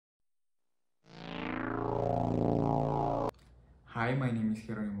Hi, my name is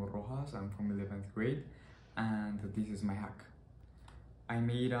Jeronimo. I'm from 11th grade, and this is my hack. I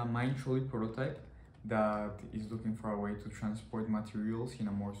made a mine trolley prototype that is looking for a way to transport materials in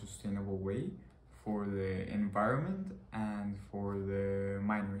a more sustainable way for the environment and for the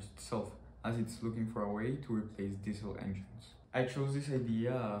miners itself, as it's looking for a way to replace diesel engines. I chose this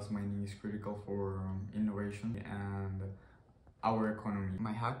idea as mining is critical for innovation and our economy.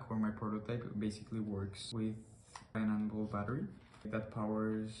 My hack or my prototype basically works with an 9-volt battery that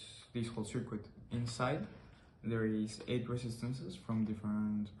powers this whole circuit. Inside there is 8 resistances from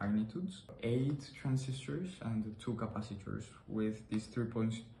different magnitudes, 8 transistors and 2 capacitors. With these 3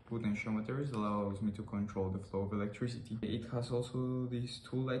 potentiometers allows me to control the flow of electricity. It has also these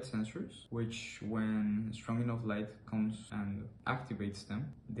 2 light sensors, which when strong enough light comes and activates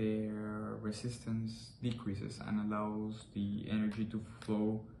them, their resistance decreases and allows the energy to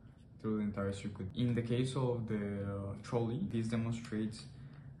flow through the entire circuit. In the case of the trolley, this demonstrates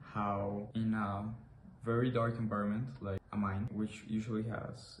how in a very dark environment like a mine, which usually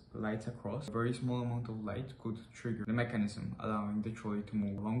has lights across, a very small amount of light could trigger the mechanism, allowing the trolley to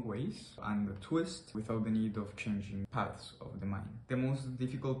move long ways and twist without the need of changing paths of the mine. The most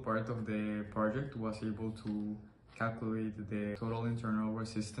difficult part of the project was able to calculate the total internal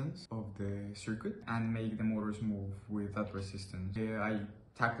resistance of the circuit and make the motors move with that resistance. I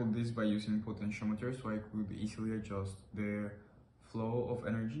tackled this by using potentiometers, so I could easily adjust the flow of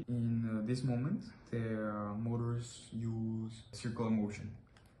energy. In this moment, the motors use circular motion.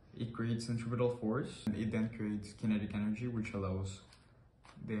 It creates centripetal force, and it then creates kinetic energy, which allows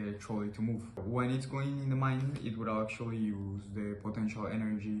the trolley to move. When it's going in the mine, it would actually use the potential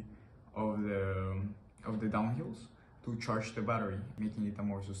energy of the downhills to charge the battery, making it a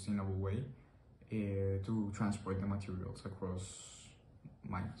more sustainable way to transport the materials across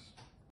mines.